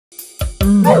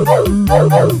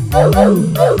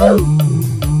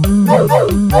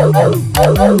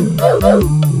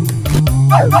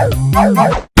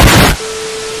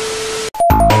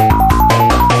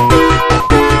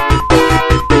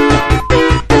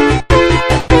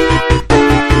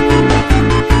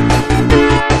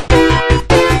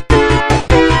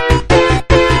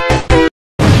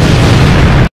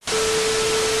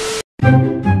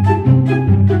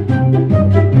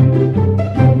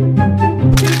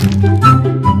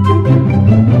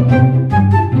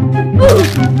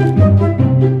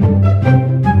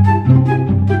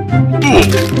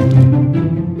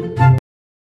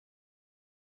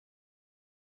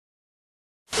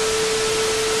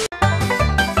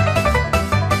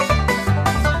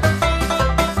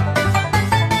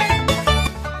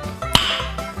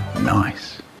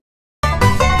Nice.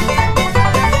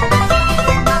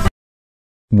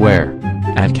 Where?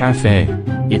 At cafe.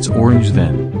 It's orange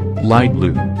then. Light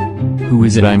blue. Who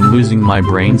is it? I'm losing my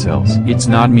brain cells. It's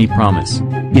not me, promise.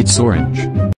 It's orange.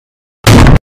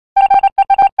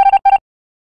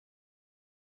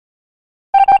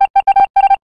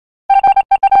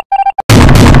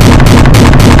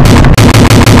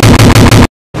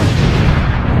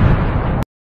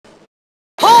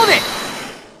 Hold it!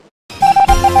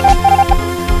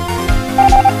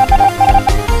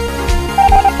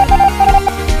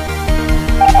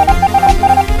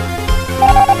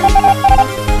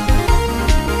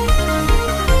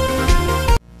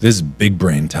 This is big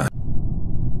brain time.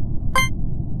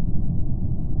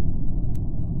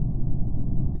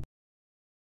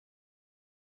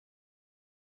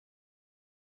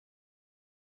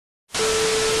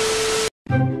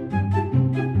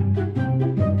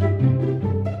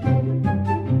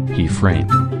 He framed.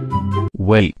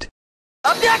 Wait.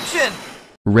 Objection!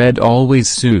 Red always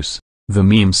Seuss. The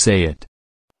memes say it.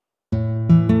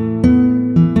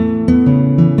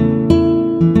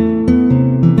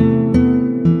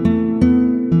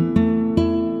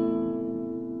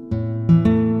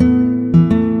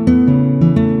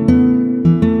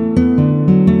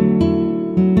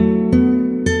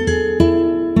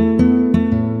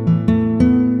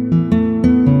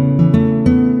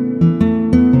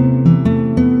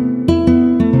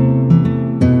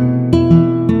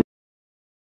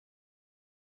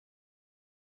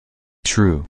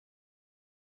 True.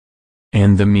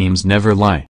 And the memes never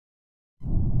lie.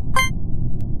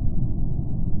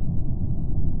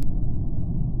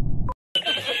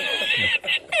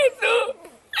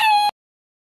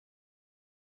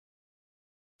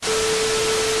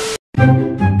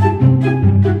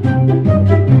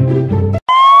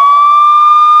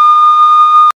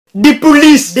 The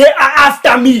police, they are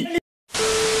after me.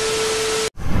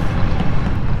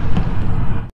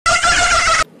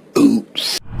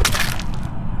 Oops.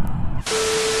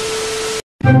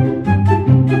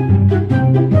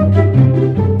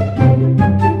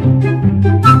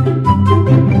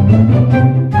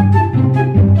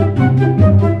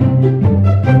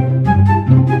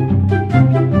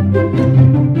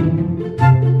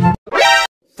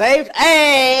 Saved.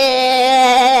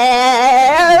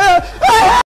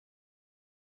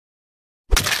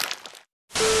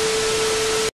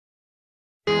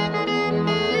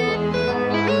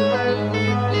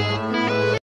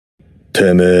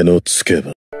てめえのつけ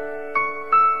ば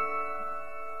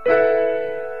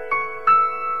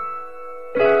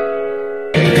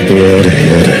我々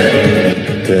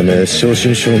てめえ正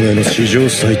真正銘の史上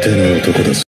最低の男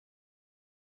だぞ。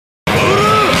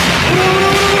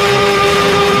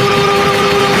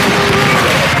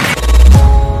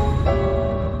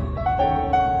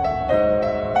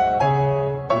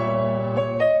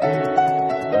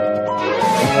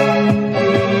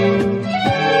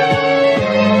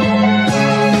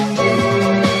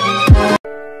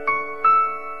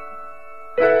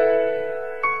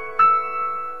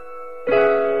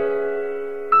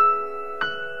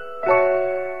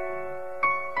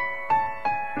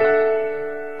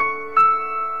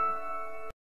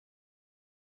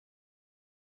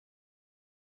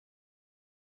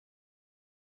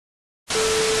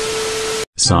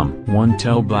Someone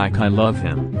tell Black I love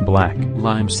him. Black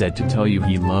Lime said to tell you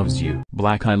he loves you.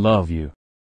 Black I love you.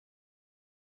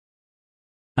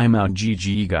 I'm out.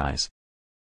 GG guys.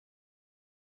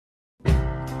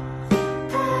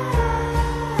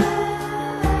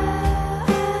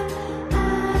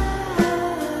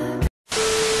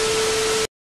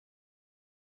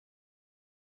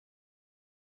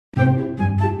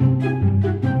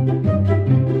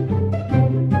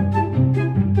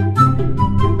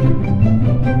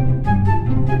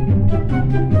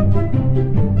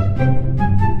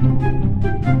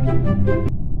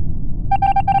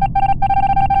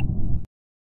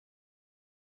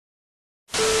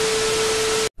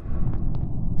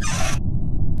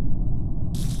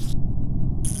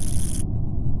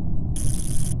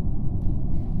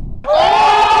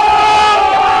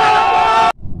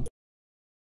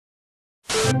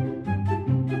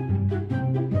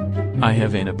 I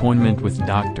have an appointment with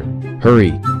doctor.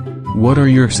 Hurry. What are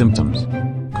your symptoms?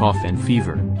 Cough and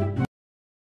fever.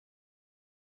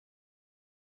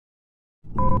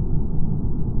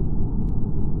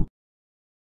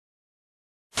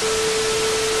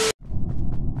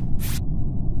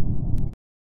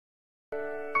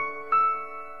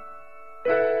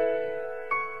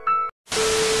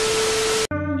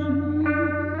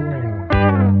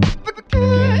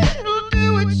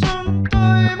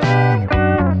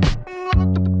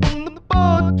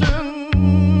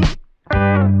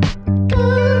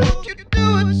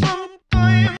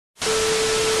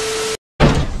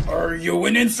 Are you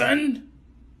winning, son?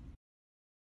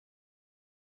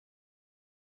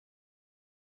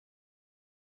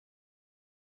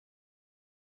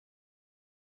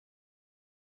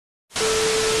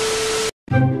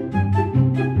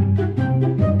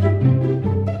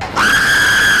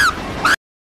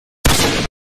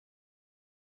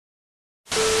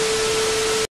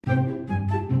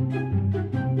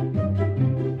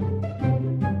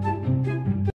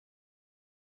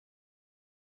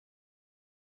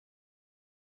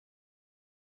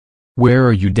 Where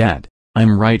are you, Dad?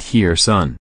 I'm right here,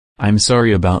 son. I'm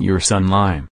sorry about your son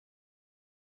Lime.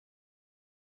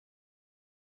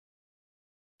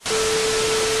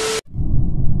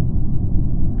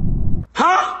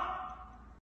 Huh?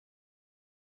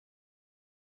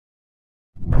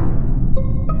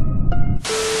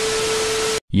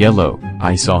 Yellow,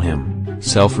 I saw him.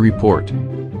 Self-report.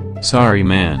 Sorry,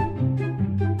 man.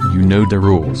 You know the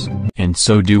rules, and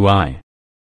so do I.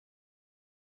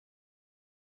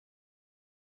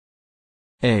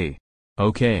 Hey.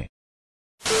 Okay.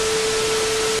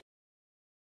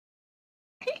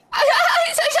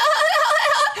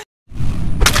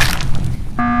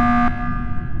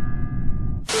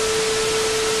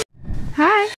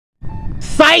 Hi.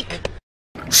 Psych!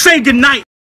 Say goodnight!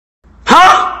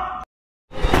 Huh?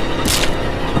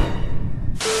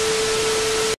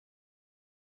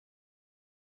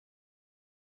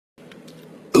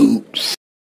 Oops.